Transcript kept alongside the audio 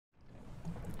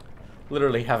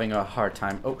Literally having a hard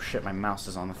time. Oh shit, my mouse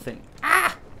is on the thing.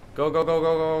 Ah! Go, go, go,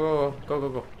 go, go, go, go, go,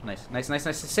 go. Nice, nice, nice,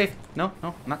 nice. Safe. No, no,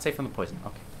 I'm not safe from the poison.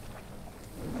 Okay.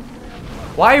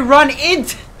 Why run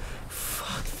into...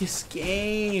 Fuck this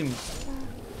game.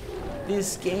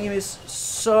 This game is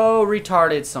so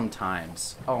retarded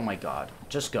sometimes. Oh my god.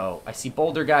 Just go. I see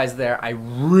boulder guys there. I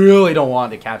really don't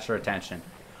want to catch their attention.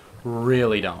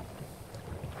 Really don't.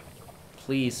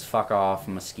 Please fuck off,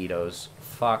 mosquitoes.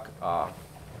 Fuck off.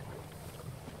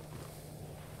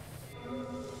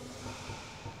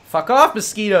 Fuck off,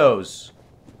 mosquitoes!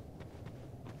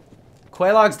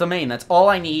 Queelag's domain. That's all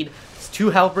I need. It's 2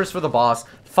 helpers for the boss.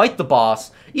 Fight the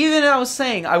boss. Even I was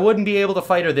saying I wouldn't be able to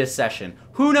fight her this session.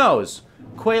 Who knows?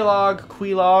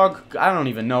 Queelag, I don't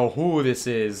even know who this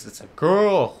is. It's a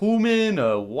girl, a human,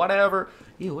 a whatever.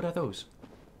 Ew, what are those?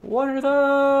 What are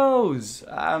those?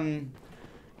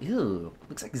 Ew,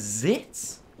 looks like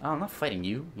zits. Oh, I'm not fighting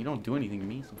you. You don't do anything to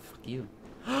me, so fuck you.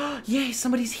 Yay,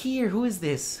 somebody's here. Who is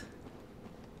this?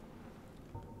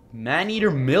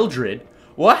 Man-eater Mildred?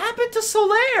 What happened to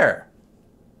Solaire?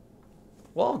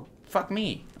 Well, fuck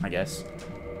me, I guess.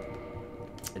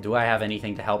 Do I have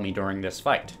anything to help me during this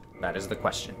fight? That is the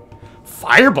question.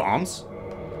 Firebombs?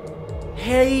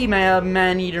 Hey,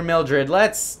 man-eater Mildred,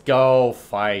 let's go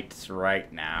fight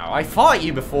right now. I fought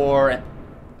you before and...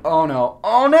 Oh no.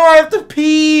 Oh no, I have to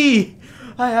pee!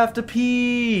 I have to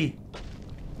pee!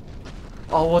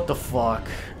 Oh, what the fuck?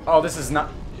 Oh, this is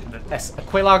not...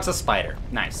 Queelag's a spider.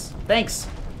 Nice. Thanks.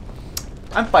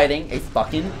 I'm fighting a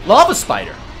fucking lava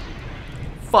spider.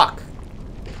 Fuck.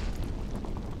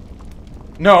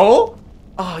 No!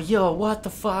 Oh, yo, what the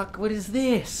fuck? What is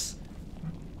this?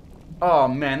 Oh,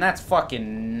 man, that's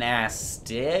fucking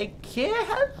nasty.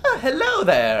 Yeah, hello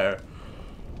there.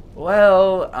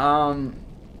 Well,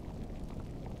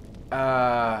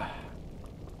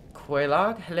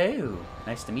 Queelag, hello.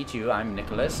 Nice to meet you. I'm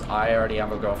Nicholas. I already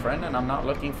have a girlfriend, and I'm not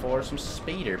looking for some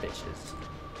spider bitches.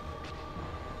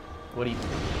 What do you...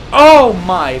 Oh,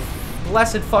 my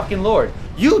blessed fucking lord.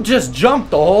 You just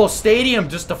jumped the whole stadium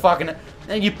just to fucking...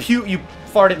 And you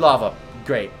farted lava.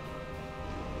 Great.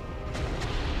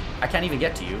 I can't even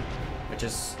get to you, which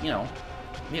is, you know,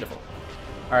 beautiful.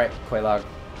 Alright, Queelag.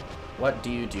 What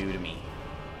do you do to me?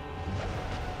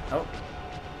 Oh.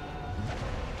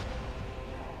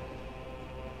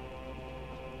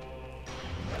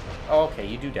 Okay,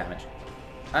 you do damage.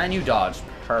 And you dodge.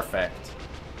 Perfect.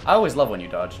 I always love when you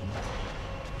dodge.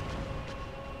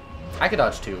 I could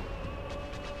dodge too.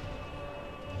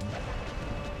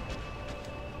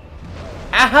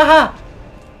 Ahaha!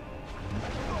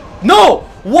 No!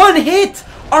 1 hit!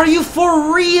 Are you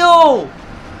for real?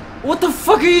 What the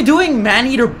fuck are you doing,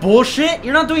 man-eater bullshit?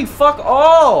 You're not doing fuck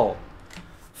all.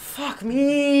 Fuck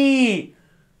me.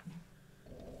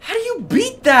 How do you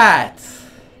beat that?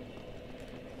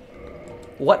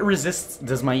 What resists?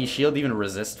 Does my shield even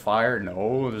resist fire?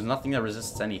 No, there's nothing that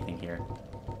resists anything here.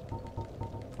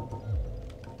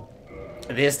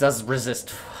 This does resist.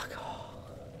 Fuck all.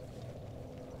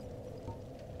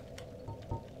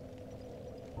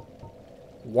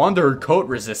 Wanderer coat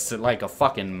resists it like a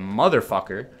fucking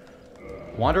motherfucker.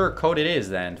 Wanderer coat it is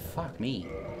then. Fuck me.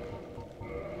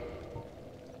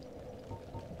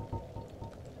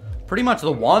 Pretty much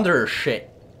the Wanderer shit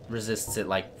resists it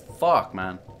like fuck,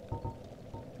 man.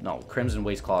 No, Crimson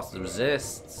Waistcloth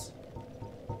resists.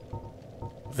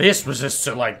 This resists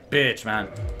it like bitch, man.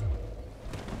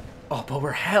 Oh, but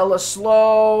we're hella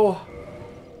slow.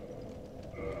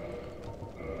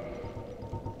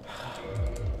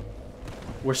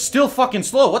 We're still fucking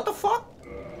slow. What the fuck?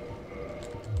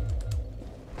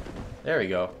 There we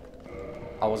go.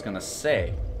 I was gonna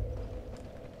say.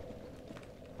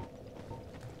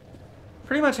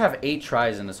 Pretty much have 8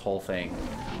 tries in this whole thing.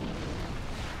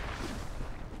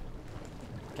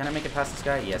 Can I make it past this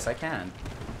guy? Yes, I can.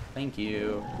 Thank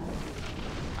you.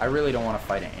 I really don't want to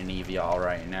fight any of y'all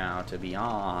right now, to be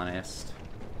honest.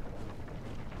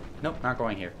 Nope, not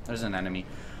going here. There's an enemy.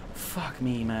 Fuck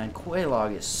me, man.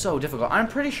 Queelag is so difficult. I'm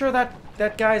pretty sure that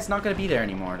that guy's not going to be there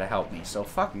anymore to help me, so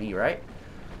fuck me, right?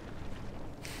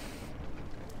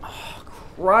 Oh,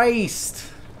 Christ.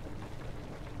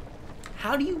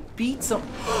 How do you beat some...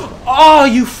 Oh,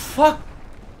 you fuck...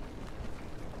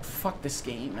 Fuck this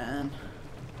game, man.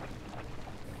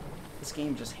 This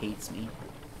game just hates me.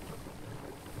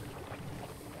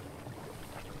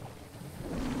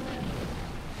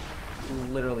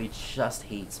 Literally just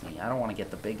hates me. I don't want to get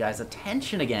the big guy's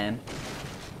attention again.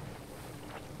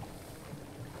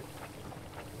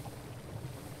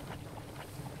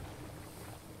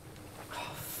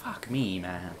 Oh, fuck me,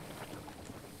 man.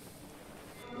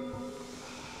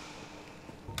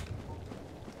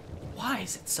 Why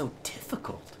is it so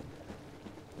difficult?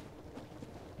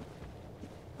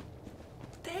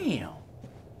 Damn.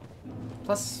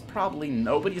 Plus, probably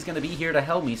nobody's gonna be here to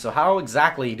help me, so how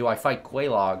exactly do I fight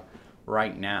Queelag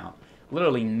right now?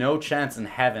 Literally no chance in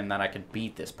heaven that I could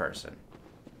beat this person.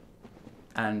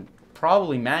 And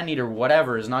probably man-eater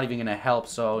whatever is not even gonna help,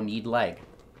 so need leg.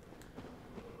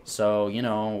 So, you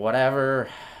know, whatever.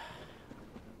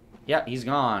 Yeah, he's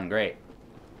gone. Great.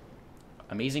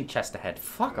 Amazing chest ahead.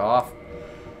 Fuck off.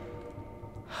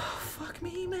 Fuck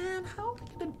me, man. How am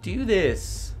I gonna do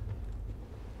this?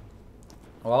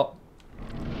 Well,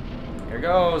 here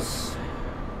goes.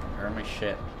 Earn my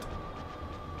shit.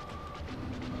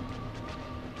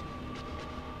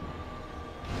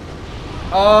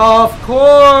 Of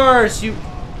course, you.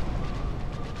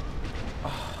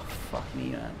 Oh, fuck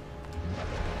me, man.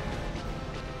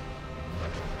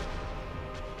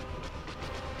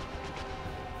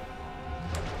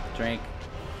 Drink.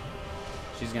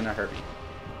 She's gonna hurt me.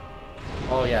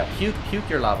 Oh yeah, puke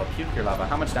your lava, puke your lava.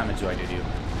 How much damage do I do to you?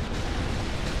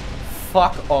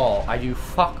 Fuck all. I do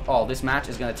fuck all. This match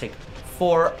is gonna take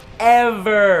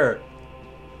forever.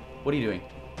 What are you doing?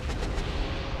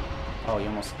 Oh, you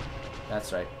almost...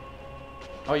 That's right.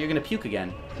 Oh, you're gonna puke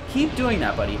again. Keep doing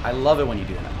that, buddy. I love it when you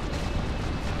do that.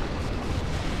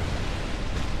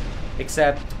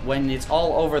 Except when it's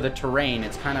all over the terrain,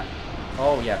 it's kind of...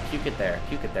 Oh, yeah, puke it there.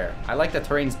 Puke it there. I like the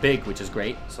terrain's big, which is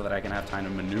great, so that I can have time to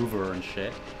maneuver and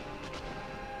shit.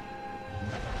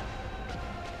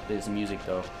 There's music,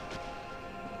 though.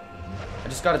 I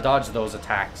just gotta dodge those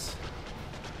attacks.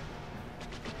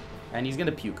 And he's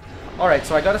gonna puke. Alright,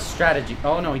 so I got a strategy.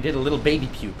 Oh, no, he did a little baby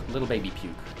puke. Little baby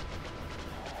puke.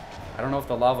 I don't know if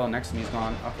the lava next to me is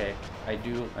gone. Okay, I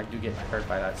do get hurt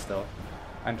by that still.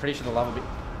 I'm pretty sure the lava...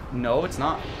 No, it's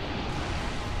not.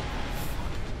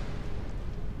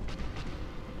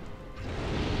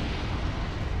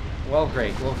 Well,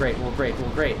 great. Well, great. Well, great. Well,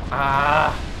 great.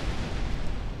 Ah!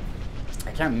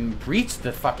 I can't reach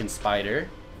the fucking spider.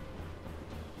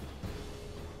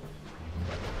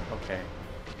 Okay.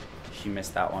 She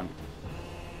missed that one.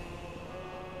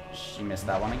 She missed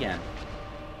that one again.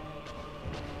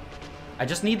 I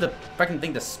just need the fucking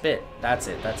thing to spit. That's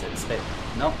it. That's it. Spit.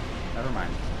 Nope. Never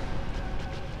mind.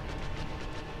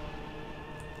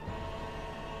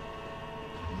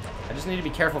 I just need to be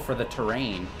careful for the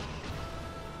terrain.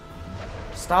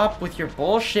 Stop with your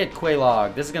bullshit,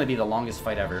 Queelag. This is gonna be the longest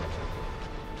fight ever.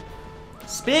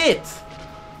 Spit!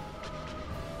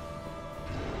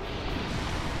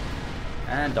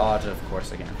 And dodge, of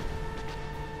course, again.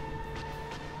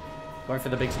 Going for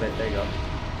the big spit. There you go.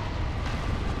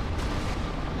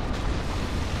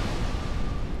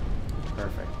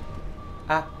 Perfect.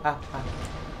 Ah, ah, ah.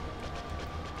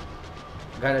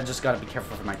 Just gotta be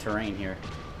careful for my terrain here.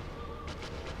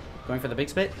 Going for the big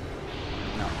spit?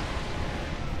 No.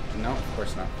 No, of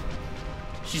course not.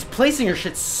 She's placing her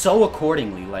shit so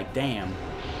accordingly, like, damn.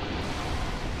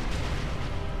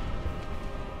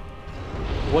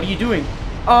 What are you doing?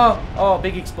 Oh,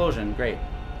 big explosion. Great.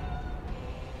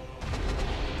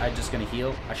 I'm just gonna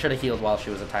heal. I should have healed while she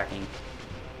was attacking.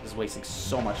 This is wasting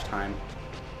so much time.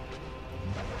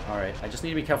 Alright, I just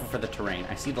need to be careful for the terrain.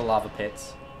 I see the lava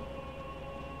pits.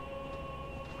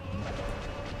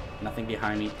 Nothing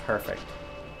behind me. Perfect.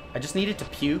 I just needed to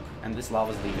puke, and this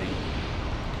lava's leaving.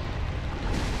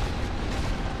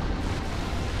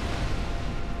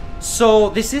 So,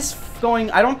 this is going...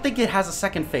 I don't think it has a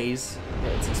second phase.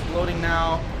 It's exploding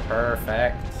now.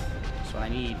 Perfect. That's what I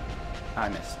need. I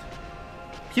missed.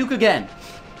 Puke again!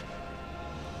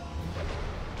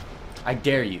 I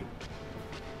dare you.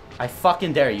 I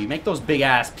fucking dare you. Make those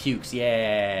big-ass pukes.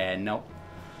 Yeah, nope.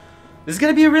 This is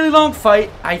gonna be a really long fight.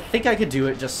 I think I could do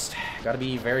it, just gotta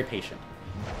be very patient.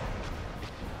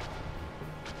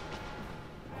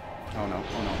 Oh no, oh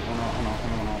no, oh no, oh no, oh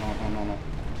no, oh no, oh no, oh no.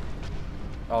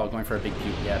 Oh, going for a big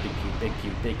puke. Yeah, big puke, big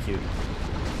puke, big puke.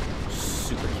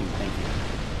 Super cute, thank you.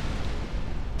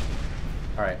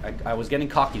 Alright, I was getting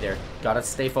cocky there. Gotta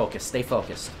stay focused, stay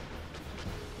focused.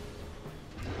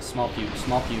 Small puke,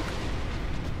 small puke.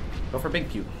 Go for big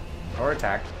puke. Or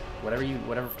attack.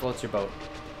 Whatever floats your boat.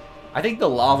 I think the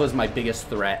lava is my biggest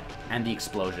threat, and the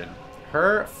explosion.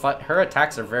 Her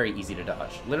attacks are very easy to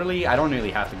dodge. Literally, I don't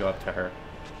really have to go up to her.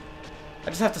 I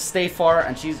just have to stay far,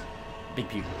 and she's... Big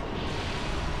puke.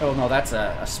 Oh no, that's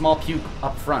a small puke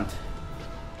up front.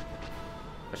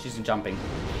 But she's jumping.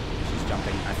 She's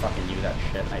jumping. I fucking knew that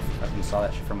shit. I fucking saw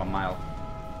that shit from a mile.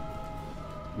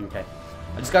 Okay.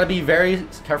 I just gotta be very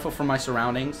careful for my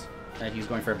surroundings. And he's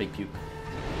going for a big puke.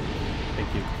 Big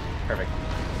puke. Perfect.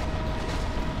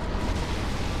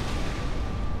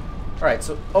 Alright,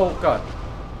 so... Oh, God.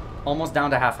 Almost down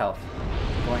to half health.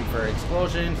 Going for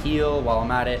explosion, heal while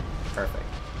I'm at it. Perfect.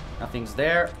 Nothing's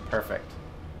there. Perfect.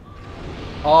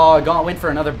 Oh, I went for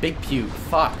another big puke.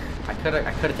 Fuck. I could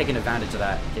have taken advantage of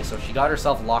that. Okay, so she got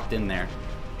herself locked in there.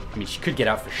 I mean, she could get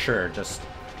out for sure. Just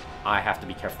I have to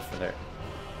be careful for there.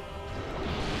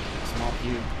 Small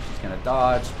puke. She's gonna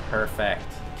dodge. Perfect.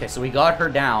 Okay, so we got her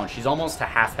down. She's almost to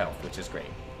half health, which is great.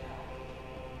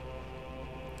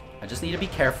 I just need to be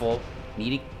careful.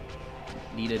 Need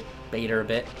to bait her a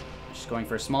bit. She's going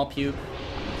for a small puke.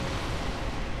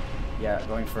 Yeah,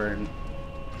 going for...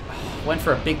 Went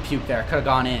for a big puke there. Could have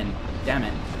gone in. Damn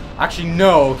it. Actually,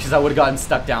 no, because I would have gotten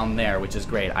stuck down there, which is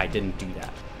great. I didn't do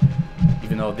that.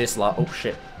 Even though this lot... Oh,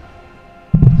 shit.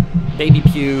 Baby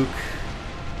puke.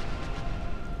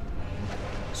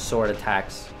 Sword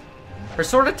attacks. Her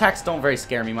sword attacks don't very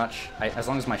scare me much. As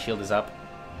long as my shield is up,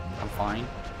 I'm fine.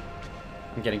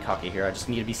 I'm getting cocky here. I just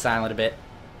need to be silent a bit.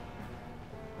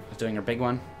 She's doing her big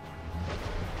one.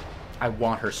 I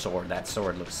want her sword. That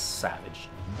sword looks savage.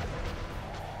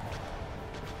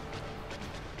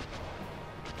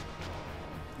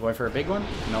 Going for a big one?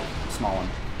 Nope, small one.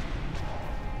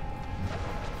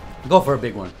 Go for a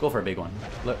big one. Go for a big one.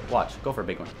 Look, watch. Go for a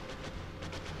big one.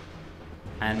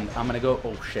 And I'm gonna go.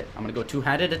 Oh shit! I'm gonna go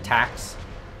two-handed attacks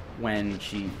when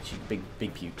she big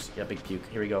pukes. Yeah, big puke.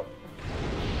 Here we go.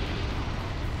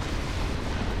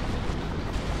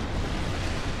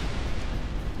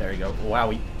 There we go.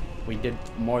 Wow, we did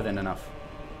more than enough.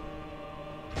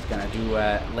 Gonna do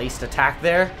a laced attack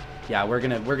there. Yeah, we're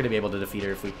gonna be able to defeat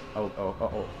her if we.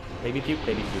 Oh. Baby puke,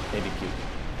 baby puke, baby puke.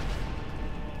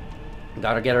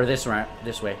 Gotta get her this way.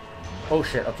 Oh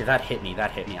shit. Okay, that hit me.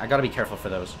 That hit me. I gotta be careful for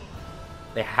those.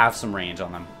 They have some range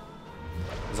on them.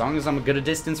 As long as I'm a good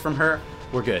distance from her,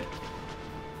 we're good.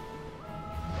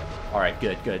 Alright,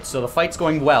 good. So the fight's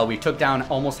going well. We took down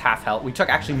almost half health. We took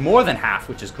actually more than half,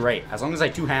 which is great. As long as I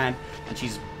two-hand and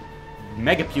she's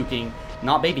mega puking,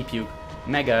 not baby puke,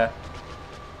 mega.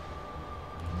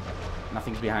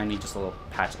 Nothing's behind me, just a little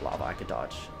patch of lava I could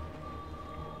dodge.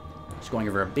 She's going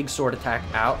over a big sword attack.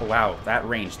 Ow, oh, wow, that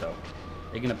range though.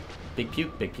 Are you gonna big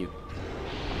puke? Big puke.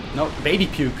 No, baby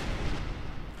puke.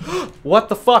 What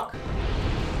the fuck?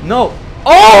 No.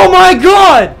 Oh my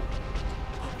god!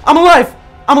 I'm alive!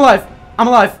 I'm alive! I'm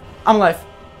alive! I'm alive!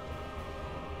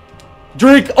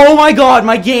 Drink! Oh my god,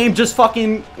 my game just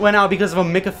fucking went out because of a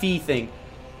McAfee thing.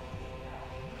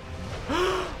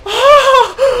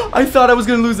 I thought I was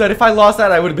gonna lose that. If I lost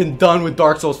that, I would have been done with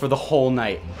Dark Souls for the whole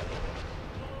night.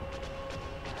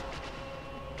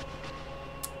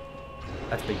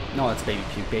 That's big. No, that's baby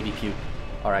puke. Baby puke.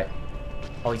 Alright.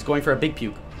 Oh, he's going for a big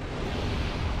puke.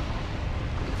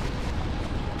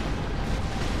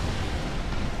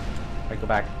 Alright, go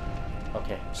back.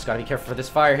 Okay, just gotta be careful for this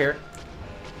fire here.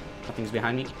 Nothing's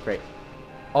behind me. Great.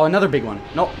 Oh, another big one.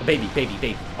 No, baby.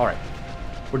 Alright.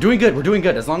 We're doing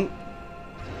good. As long...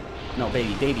 No,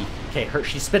 baby. Okay,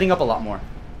 she's spitting up a lot more.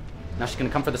 Now she's gonna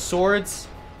come for the swords.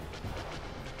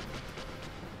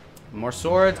 More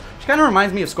swords. She kind of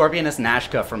reminds me of Scorpioness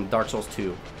Nashka from Dark Souls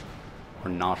 2.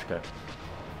 Or Noshka.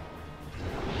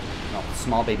 No,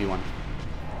 small baby one.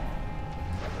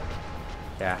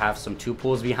 Okay, I have some two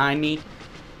pools behind me.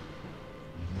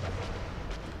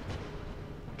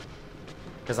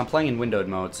 Because I'm playing in windowed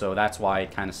mode, so that's why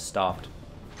it kind of stopped.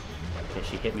 Okay,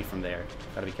 she hit me from there.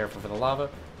 Gotta be careful for the lava.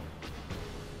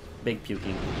 Big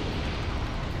puking.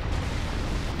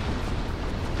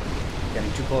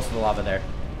 Getting too close to the lava there.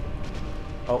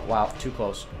 Oh, wow. Too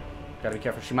close. Gotta be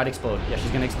careful. She might explode. Yeah,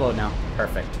 she's gonna explode now.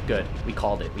 Perfect. Good. We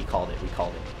called it.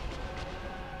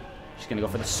 She's gonna go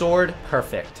for the sword.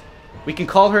 Perfect. We can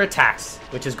call her attacks,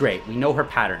 which is great. We know her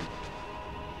pattern.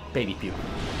 Baby puke.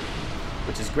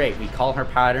 Which is great. We call her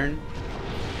pattern.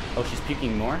 Oh, she's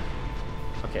puking more?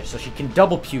 Okay, so she can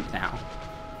double puke now.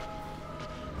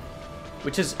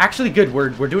 Which is actually good.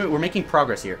 We're making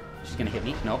progress here. She's gonna hit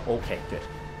me. No. Okay, good.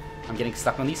 I'm getting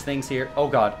stuck on these things here. Oh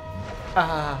god.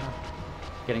 Ah.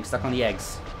 Getting stuck on the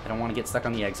eggs. I don't want to get stuck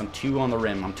on the eggs. I'm two on the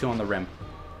rim.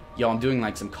 Yo, I'm doing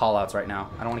like some call outs right now.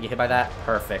 I don't want to get hit by that.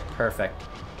 Perfect.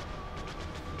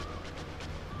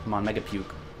 Come on, mega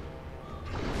puke.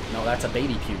 No, that's a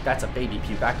baby puke.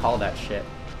 I call that shit.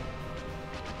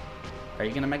 Are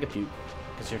you gonna mega puke?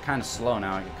 Because you're kind of slow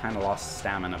now. You kind of lost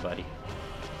stamina, buddy.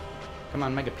 Come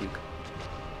on, mega puke.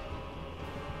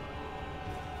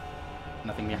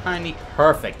 Nothing behind me.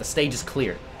 Perfect. The stage is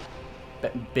clear.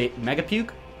 Mega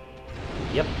puke?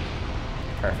 Yep.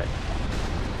 Perfect.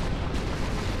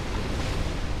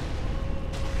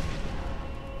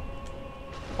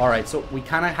 Alright, so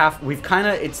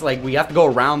it's like we have to go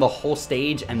around the whole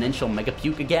stage and then she'll mega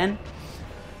puke again.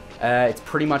 It's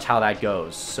pretty much how that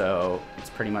goes. So it's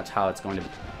pretty much how it's going to be.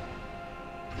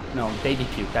 No, baby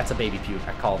puke. That's a baby puke.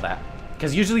 I call that.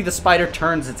 Because usually the spider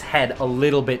turns its head a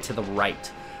little bit to the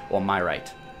right. Well, my right.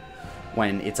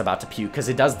 When it's about to puke. Because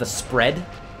it does the spread.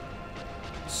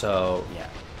 So, yeah.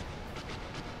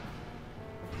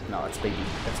 No, it's baby.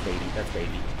 That's baby. That's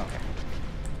baby. Okay.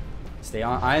 Stay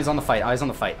on. Eyes on the fight. Eyes on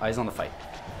the fight. Eyes on the fight.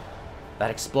 That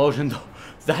explosion, though.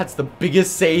 That's the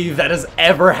biggest save that has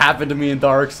ever happened to me in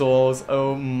Dark Souls.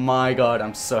 Oh my god.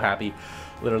 I'm so happy.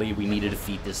 Literally, we need to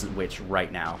defeat this witch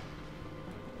right now.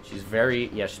 She's very...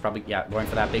 Yeah, she's probably... Yeah, going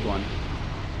for that big one.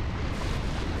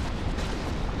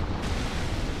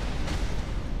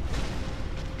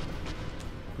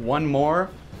 One more,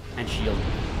 and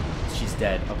she's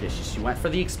dead. Okay, she went for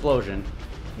the explosion.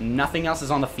 Nothing else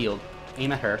is on the field.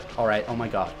 Aim at her. Alright, oh my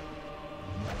god.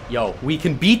 Yo, we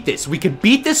can beat this. We can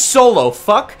beat this solo.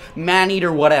 Fuck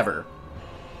man-eater whatever.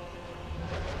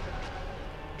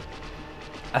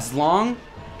 As long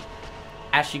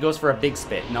as she goes for a big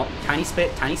spit. No, tiny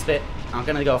spit, tiny spit. I'm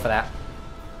gonna go for that.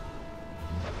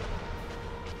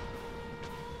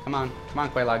 Come on,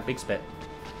 Queelag, big spit.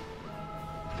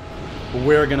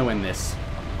 We're gonna win this.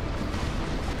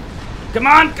 Come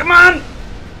on, come on!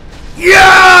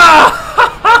 Yeah!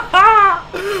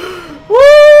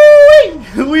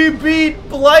 Woo! We beat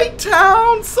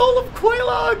Blighttown, Soul of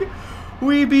Queelag!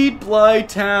 We beat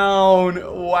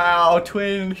Blighttown! Wow,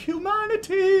 twin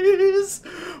humanities!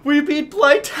 We beat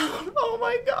Blighttown! Oh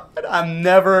my god! I'm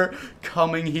never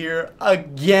coming here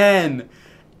again!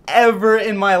 Ever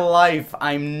in my life,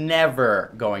 I'm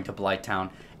never going to Blighttown.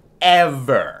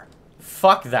 Ever!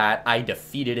 Fuck that, I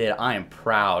defeated it. I am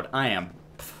proud. I am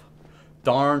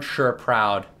darn sure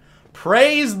proud.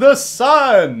 Praise the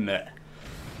sun!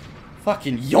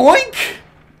 Fucking yoink!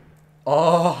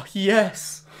 Oh,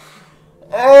 yes.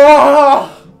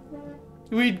 Oh!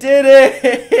 We did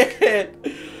it!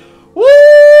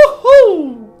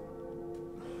 Woo-hoo!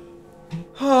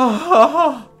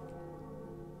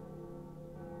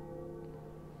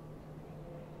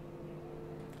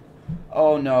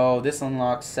 Oh no, this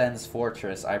unlocks Sen's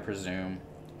Fortress, I presume.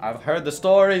 I've heard the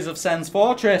stories of Sen's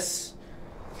Fortress!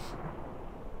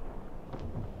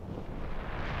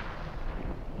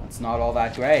 It's not all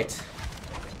that great.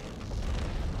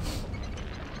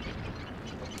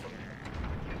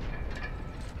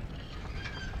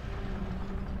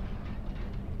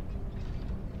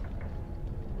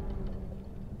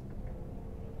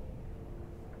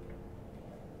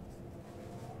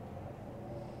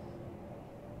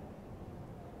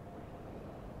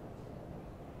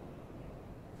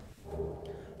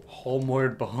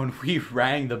 Homeward Bone, we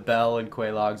rang the bell in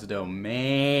Queelag's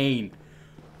domain.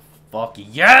 Fuck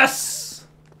yes!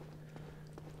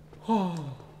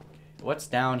 Oh, what's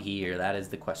down here? That is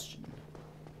the question.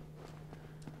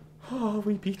 Oh,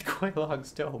 we beat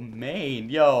Queelag's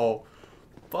domain. Yo,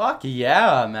 fuck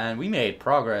yeah, man. We made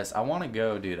progress. I want to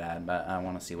go do that, but I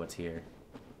want to see what's here.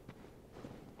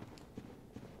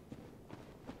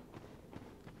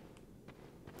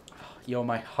 Yo,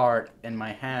 my heart and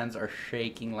my hands are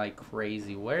shaking like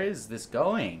crazy. Where is this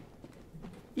going?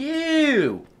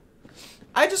 Ew!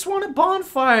 I just want a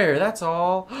bonfire, that's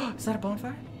all. Is that a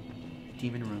bonfire?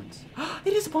 Demon Ruins.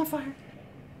 It is a bonfire!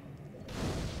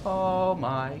 Oh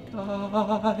my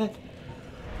god.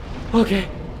 Okay.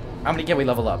 How many can we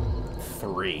level up?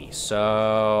 3.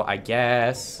 So, I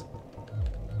guess...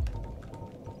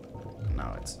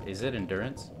 No, it's... Is it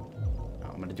endurance? No,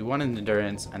 I'm gonna do 1 in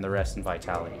endurance and the rest in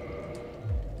vitality.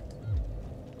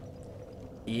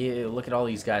 Ew, look at all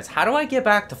these guys. How do I get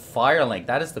back to Firelink?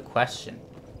 That is the question.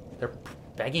 They're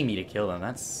begging me to kill them.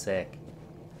 That's sick.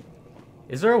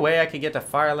 Is there a way I could get to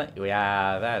Firelink?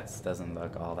 Yeah, that doesn't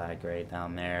look all that great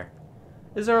down there.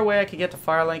 Is there a way I could get to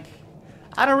Firelink?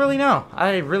 I don't really know.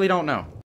 I really don't know.